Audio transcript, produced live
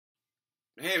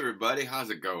Hey everybody, how's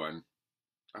it going?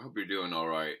 I hope you're doing all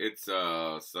right. It's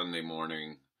Sunday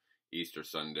morning, Easter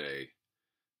Sunday.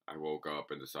 I woke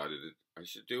up and decided I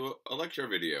should do a lecture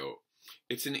video.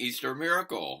 It's an Easter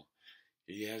miracle.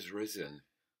 He has risen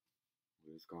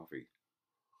with his coffee.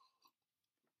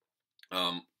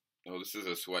 Um, this is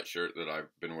a sweatshirt that I've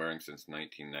been wearing since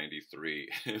 1993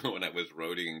 when I was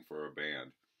roadieing for a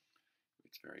band.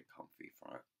 It's very comfy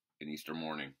for an Easter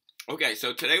morning. Okay,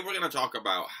 so today we're going to talk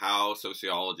about how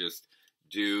sociologists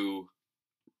do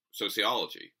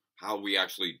sociology, how we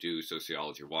actually do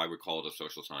sociology, why we call it a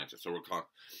social science. So we'll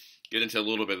get into a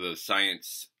little bit of the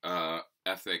science,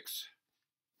 ethics,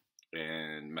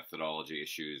 and methodology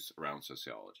issues around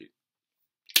sociology.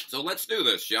 So let's do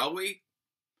this, shall we?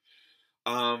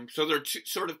 So there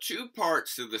are two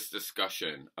parts to this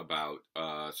discussion about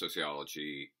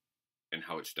sociology and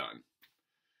how it's done.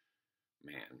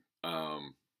 Man,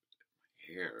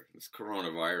 hair. This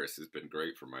coronavirus has been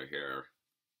great for my hair.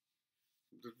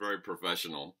 It's very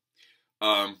professional.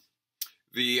 Um,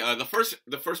 the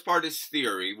first part is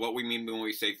theory, what we mean when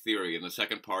we say theory, and the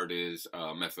second part is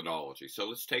methodology. So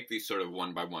let's take these sort of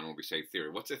one by one when we say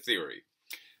theory. What's a theory?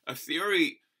 A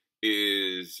theory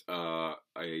is a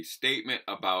statement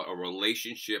about a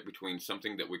relationship between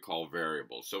something that we call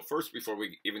variables. So first, before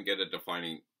we even get at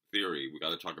defining theory, we got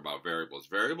to talk about variables.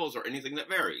 Variables are anything that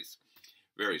varies.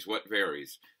 Varies. What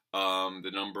varies?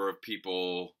 The number of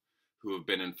people who have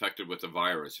been infected with the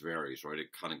virus varies, right?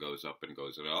 It kind of goes up and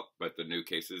goes up, but the new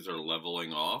cases are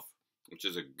leveling off, which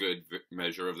is a good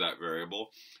measure of that variable.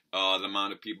 The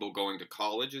amount of people going to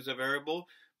college is a variable,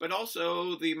 but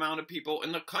also the amount of people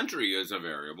in the country is a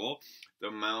variable. The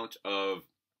amount of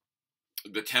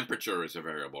the temperature is a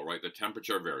variable, right? The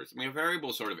temperature varies. I mean, a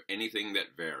variable is sort of anything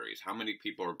that varies. How many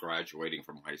people are graduating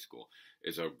from high school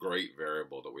is a great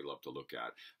variable that we love to look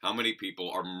at. How many people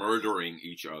are murdering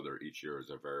each other each year is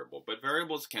a variable. But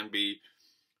variables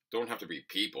don't have to be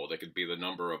people. They could be the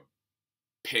number of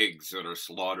pigs that are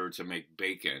slaughtered to make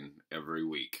bacon every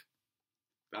week.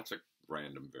 That's a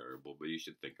random variable, but you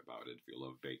should think about it if you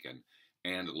love bacon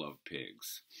and love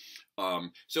pigs.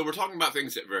 So we're talking about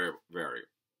things that vary.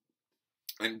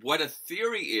 And what a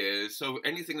theory is, so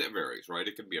anything that varies, right?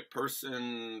 It could be a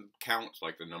person count,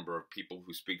 like the number of people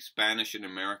who speak Spanish in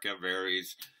America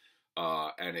varies.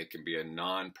 And it can be a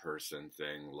non-person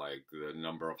thing, like the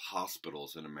number of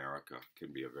hospitals in America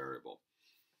can be a variable.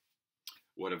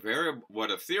 What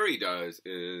a theory does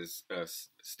is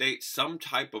state some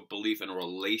type of belief in a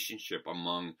relationship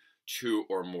among two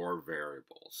or more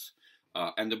variables.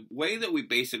 And the way that we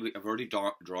basically, I've already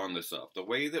drawn this up, the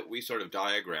way that we sort of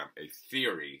diagram a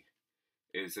theory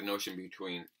is the notion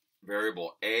between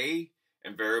variable A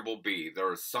and variable B.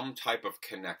 There is some type of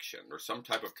connection, or some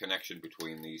type of connection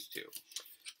between these two.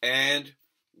 And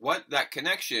what that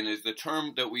connection is, the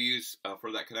term that we use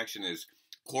for that connection is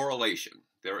correlation.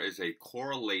 There is a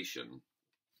correlation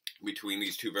between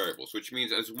these two variables, which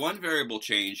means as one variable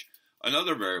changes,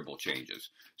 another variable changes.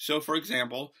 So, for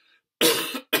example,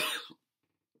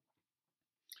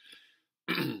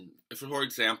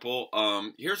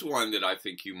 here's one that I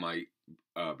think you might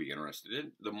be interested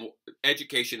in.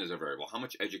 Education is a variable. How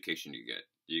much education do you get?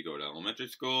 Do you go to elementary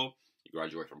school? You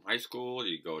graduate from high school? Do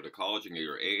you go to college and get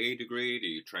your AA degree? Do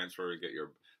you transfer and get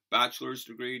your bachelor's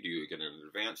degree? Do you get an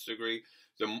advanced degree?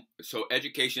 So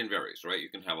education varies, right? You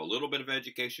can have a little bit of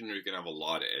education or you can have a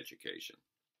lot of education.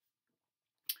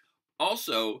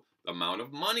 Also, the amount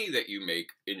of money that you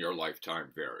make in your lifetime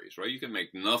varies, right? You can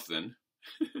make nothing,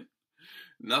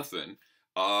 nothing,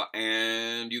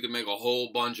 and you can make a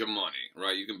whole bunch of money,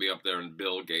 right? You can be up there in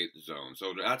Bill Gates' zone.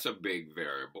 So that's a big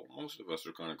variable. Most of us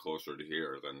are kind of closer to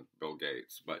here than Bill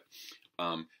Gates. But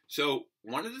so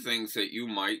one of the things that you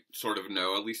might sort of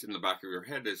know, at least in the back of your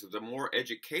head, is that the more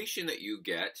education that you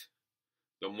get,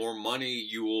 the more money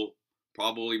you will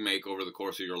probably make over the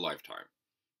course of your lifetime,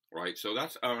 right? So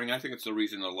that's, I think it's the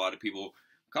reason that a lot of people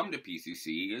come to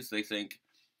PCC is they think,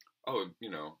 oh,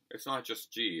 it's not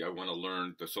just, gee, I want to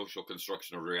learn the social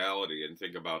construction of reality and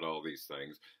think about all these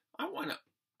things. I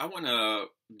want a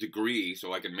degree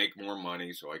so I can make more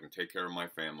money, so I can take care of my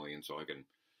family, and so I can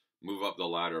move up the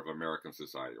ladder of American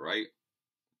society, right?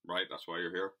 Right? That's why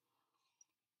you're here.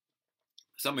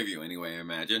 Some of you, anyway, I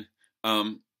imagine.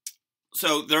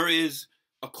 So there is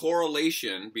a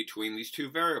correlation between these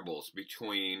two variables,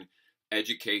 between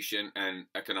education and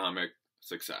economic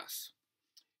success.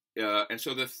 And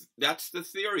so that's the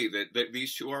theory, that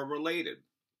these two are related.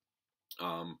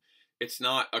 It's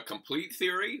not a complete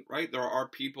theory, right? There are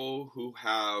people who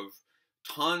have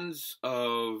tons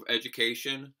of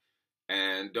education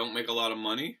and don't make a lot of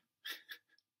money.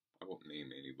 I won't name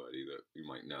anybody that you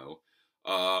might know.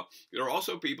 There are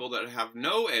also people that have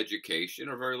no education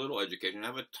or very little education and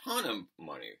have a ton of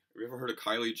money. Have you ever heard of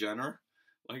Kylie Jenner?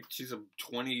 Like, she's a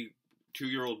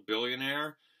 22-year-old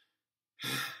billionaire.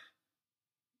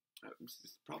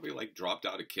 She's probably like dropped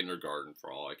out of kindergarten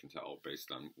for all I can tell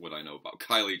based on what I know about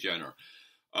Kylie Jenner.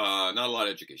 Not a lot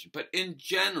of education. But in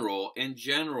general,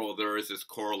 there is this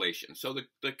correlation. So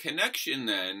the connection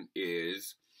then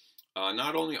is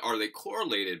not only are they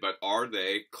correlated, but are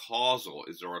they causal?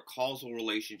 Is there a causal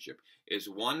relationship? Is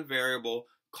one variable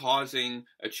causing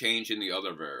a change in the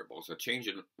other variables? A change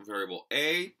in variable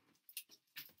A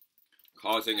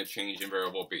causing a change in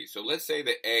variable B. So let's say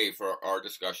that A, for our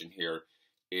discussion here,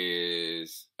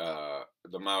 is the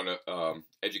amount of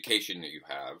education that you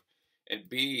have, and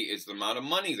B is the amount of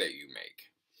money that you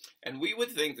make. And we would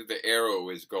think that the arrow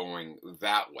is going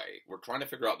that way. We're trying to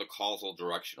figure out the causal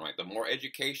direction, right? The more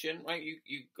education, right?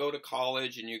 You go to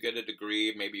college and you get a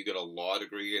degree, maybe you get a law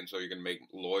degree, and so you're going to make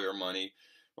lawyer money,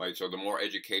 right? So the more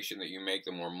education that you make,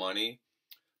 the more money.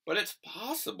 But it's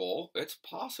possible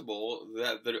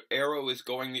that the arrow is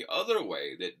going the other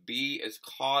way, that B is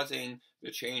causing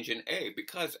the change in A,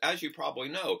 because as you probably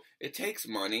know, it takes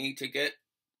money to get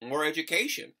more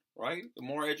education, right? The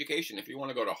more education, if you want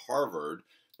to go to Harvard,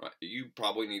 right, you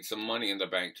probably need some money in the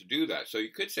bank to do that. So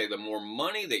you could say the more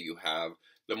money that you have,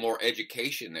 the more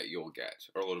education that you'll get,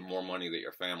 or the more money that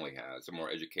your family has, the more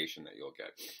education that you'll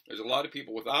get. There's a lot of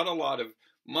people without a lot of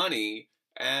money,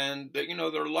 and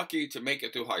they're lucky to make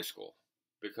it through high school,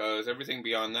 because everything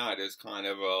beyond that is kind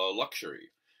of a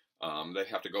luxury. They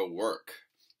have to go work.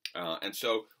 And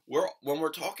so when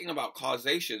we're talking about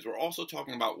causations, we're also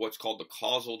talking about what's called the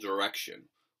causal direction.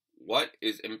 What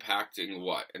is impacting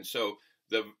what? And so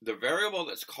the variable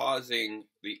that's causing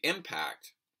the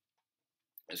impact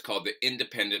is called the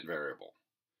independent variable.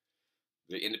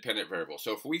 The independent variable.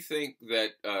 So if we think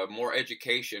that more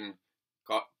education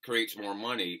creates more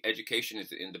money, education is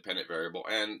the independent variable,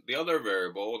 and the other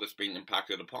variable that's being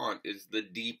impacted upon is the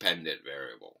dependent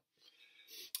variable.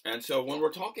 And so when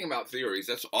we're talking about theories,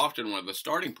 that's often one of the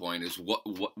starting point is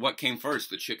what came first,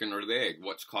 the chicken or the egg?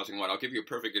 What's causing what? I'll give you a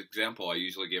perfect example I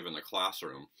usually give in the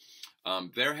classroom.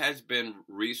 There has been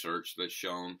research that's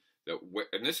shown that,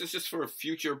 and this is just for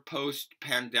future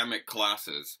post-pandemic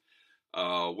classes,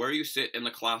 where you sit in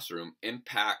the classroom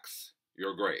impacts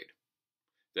your grade.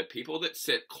 That people that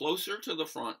sit closer to the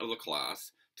front of the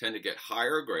class tend to get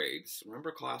higher grades.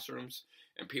 Remember classrooms?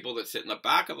 And people that sit in the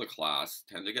back of the class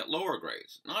tend to get lower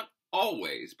grades. Not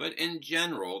always, but in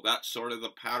general, that's sort of the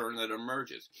pattern that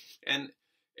emerges. And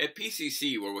at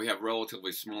PCC, where we have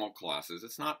relatively small classes,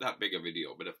 it's not that big of a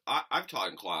deal. But if I've taught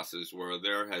in classes where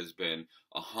there has been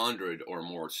 100 or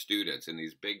more students in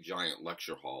these big, giant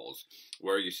lecture halls,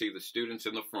 where you see the students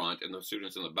in the front and the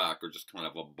students in the back are just kind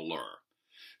of a blur.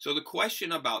 So the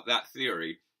question about that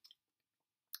theory,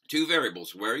 two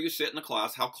variables: where you sit in the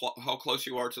class, how close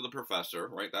you are to the professor,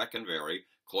 right? That can vary,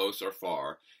 close or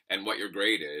far, and what your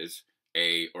grade is,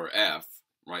 A or F,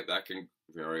 right? That can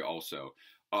vary also.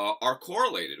 Are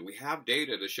correlated. We have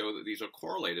data to show that these are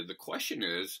correlated. The question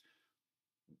is,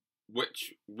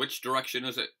 which direction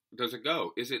does it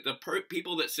go? Is it the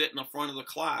people that sit in the front of the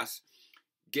class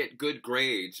get good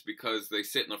grades because they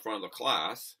sit in the front of the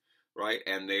class, right?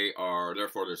 And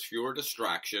therefore there's fewer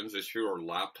distractions, there's fewer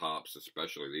laptops,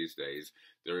 especially these days.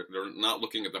 They're not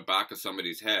looking at the back of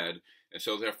somebody's head, and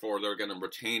so therefore they're going to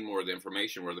retain more of the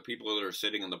information, where the people that are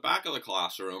sitting in the back of the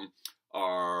classroom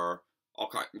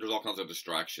there's all kinds of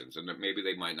distractions, and that maybe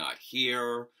they might not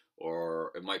hear,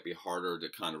 or it might be harder to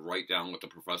kind of write down what the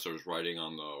professor is writing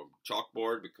on the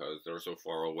chalkboard because they're so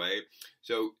far away.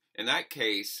 So in that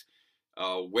case,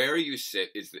 where you sit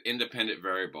is the independent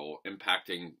variable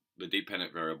impacting the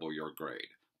dependent variable, your grade.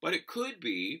 But it could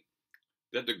be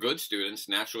that the good students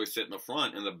naturally sit in the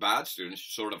front and the bad students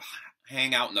sort of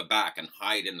hang out in the back and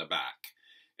hide in the back.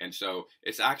 And so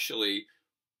it's actually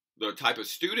the type of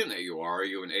student that you are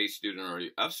you an A student or an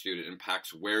F student,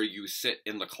 impacts where you sit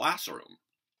in the classroom.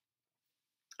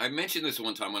 I mentioned this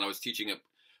one time when I was teaching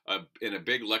in a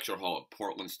big lecture hall at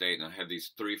Portland State, and I had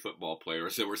these 3 football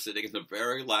players that were sitting in the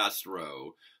very last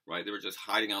row, right? They were just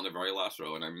hiding out in the very last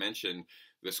row, and I mentioned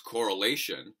this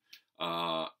correlation,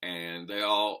 and they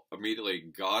all immediately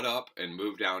got up and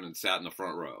moved down and sat in the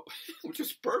front row, which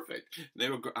is perfect.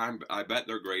 I bet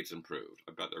their grades improved.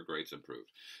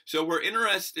 So we're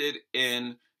interested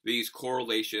in these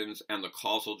correlations and the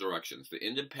causal directions, the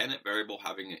independent variable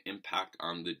having an impact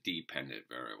on the dependent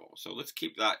variable. So let's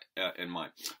keep that in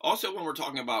mind. Also, when we're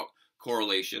talking about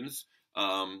correlations,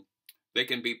 they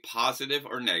can be positive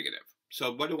or negative.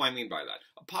 So what do I mean by that?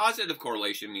 A positive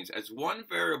correlation means as one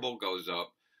variable goes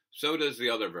up, so does the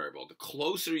other variable. The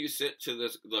closer you sit to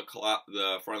the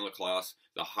front of the class,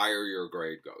 the higher your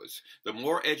grade goes. The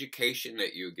more education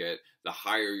that you get, the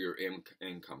higher your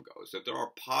income goes. That there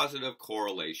are positive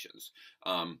correlations.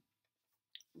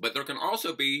 But there can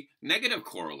also be negative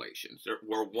correlations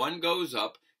where one goes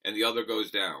up and the other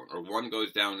goes down, or one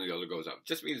goes down and the other goes up.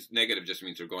 Just means negative, just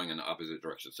means they're going in the opposite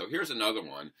direction. So here's another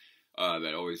one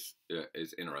that always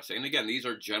is interesting. And again, these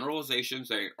are generalizations.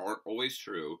 They aren't always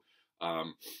true.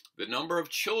 The number of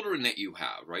children that you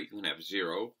have, right? You can have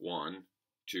 0, 1,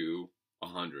 2,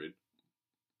 100,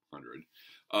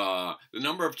 100. The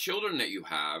number of children that you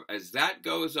have, as that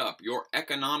goes up, your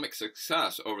economic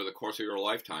success over the course of your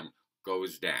lifetime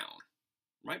goes down,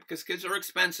 right? Because kids are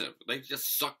expensive. They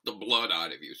just suck the blood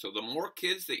out of you. So the more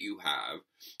kids that you have,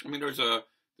 I mean, there's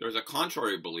a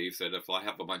contrary belief that if I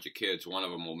have a bunch of kids, one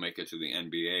of them will make it to the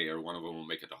NBA or one of them will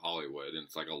make it to Hollywood, and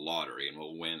it's like a lottery, and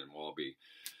we'll win and we'll all be.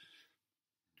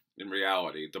 In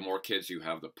reality, the more kids you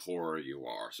have, the poorer you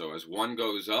are. So as one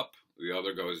goes up, the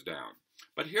other goes down.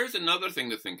 But here's another thing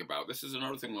to think about. This is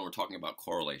another thing when we're talking about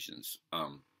correlations.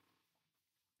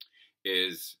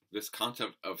 Is this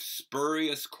concept of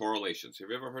spurious correlations. Have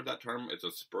you ever heard that term? It's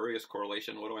a spurious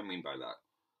correlation. What do I mean by that?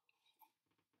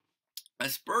 A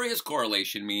spurious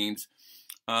correlation means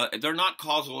they're not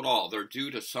causal at all. They're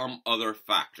due to some other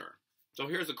factor. So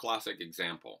here's a classic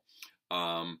example.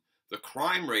 The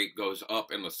crime rate goes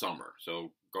up in the summer.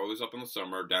 So goes up in the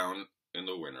summer, down in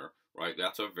the winter, right?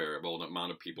 That's a variable, the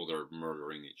amount of people that are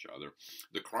murdering each other.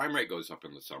 The crime rate goes up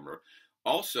in the summer.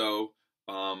 Also,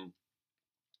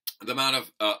 the amount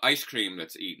of ice cream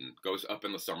that's eaten goes up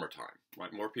in the summertime,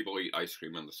 right? More people eat ice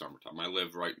cream in the summertime. I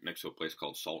live right next to a place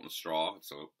called Salt and Straw.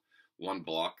 It's one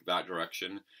block that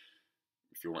direction.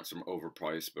 If you want some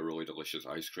overpriced but really delicious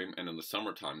ice cream. And in the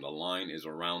summertime, the line is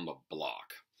around the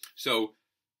block. So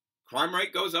crime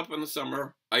rate goes up in the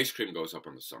summer. Ice cream goes up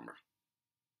in the summer.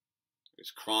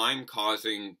 Is crime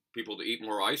causing people to eat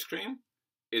more ice cream?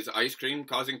 Is ice cream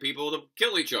causing people to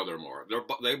kill each other more?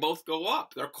 They both go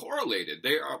up. They're correlated.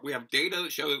 We have data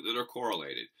that show that they're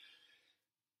correlated.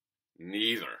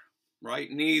 Neither, right?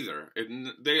 Neither.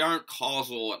 They aren't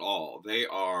causal at all. They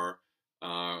are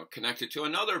connected to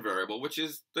another variable, which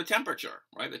is the temperature,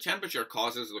 right? The temperature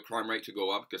causes the crime rate to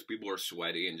go up because people are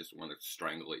sweaty and just want to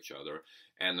strangle each other.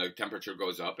 And the temperature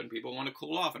goes up and people want to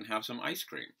cool off and have some ice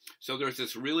cream. So there's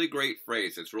this really great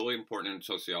phrase that's really important in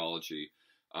sociology,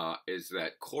 is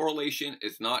that correlation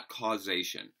is not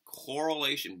causation.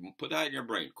 Correlation, put that in your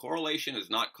brain. Correlation is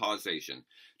not causation.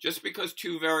 Just because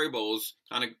two variables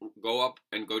kind of go up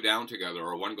and go down together,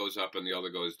 or one goes up and the other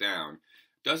goes down,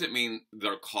 doesn't mean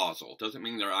they're causal. Doesn't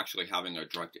mean they're actually having a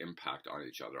direct impact on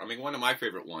each other. I mean, one of my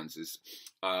favorite ones is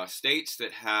states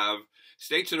that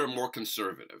are more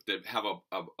conservative, that have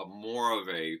a more of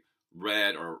a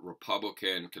red or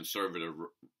Republican conservative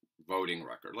voting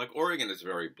record. Like Oregon is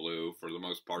very blue for the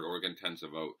most part. Oregon tends to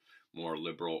vote more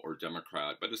liberal or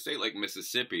Democrat. But a state like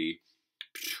Mississippi,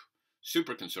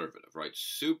 super conservative, right?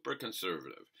 Super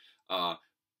conservative.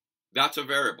 That's a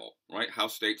variable, right? How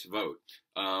states vote.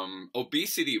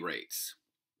 Obesity rates,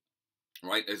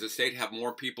 right? Does a state have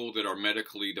more people that are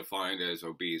medically defined as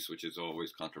obese, which is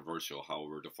always controversial how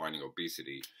we're defining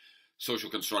obesity. Social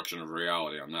construction of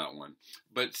reality on that one.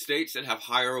 But states that have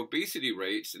higher obesity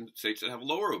rates and states that have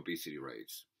lower obesity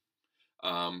rates,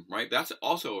 right? That's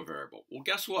also a variable. Well,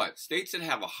 guess what? States that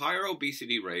have a higher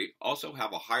obesity rate also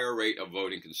have a higher rate of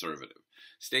voting conservative.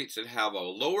 States that have a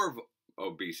lower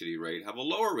obesity rate have a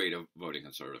lower rate of voting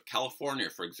conservative. California,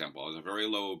 for example, has a very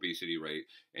low obesity rate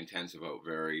and tends to vote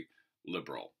very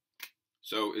liberal.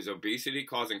 So is obesity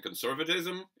causing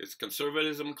conservatism? Is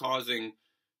conservatism causing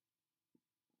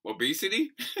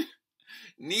obesity?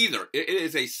 Neither. It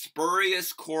is a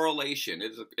spurious correlation.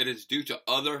 It is due to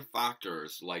other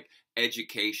factors like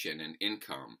education and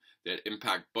income that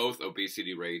impact both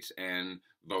obesity rates and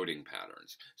voting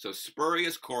patterns. So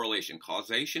spurious correlation.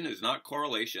 Causation is not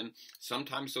correlation.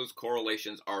 Sometimes those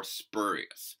correlations are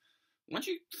spurious. Once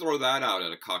you throw that out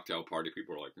at a cocktail party,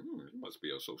 people are like, you must be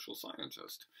a social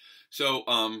scientist. So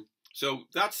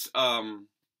that's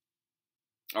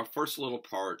our first little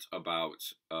part about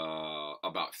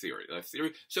theory.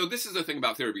 So this is the thing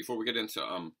about theory before we get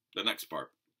into the next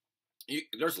part.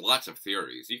 There's lots of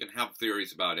theories. You can have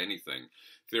theories about anything.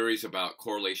 Theories about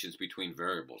correlations between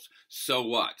variables. So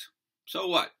what? So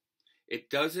what? It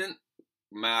doesn't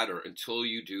matter until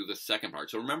you do the second part.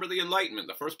 So remember the Enlightenment.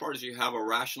 The first part is you have a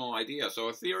rational idea. So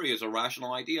a theory is a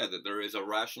rational idea that there is a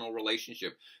rational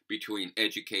relationship between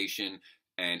education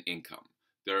and income.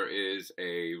 There is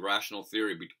a rational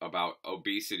theory about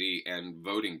obesity and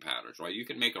voting patterns, right? You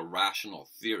can make a rational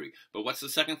theory. But what's the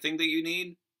second thing that you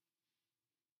need?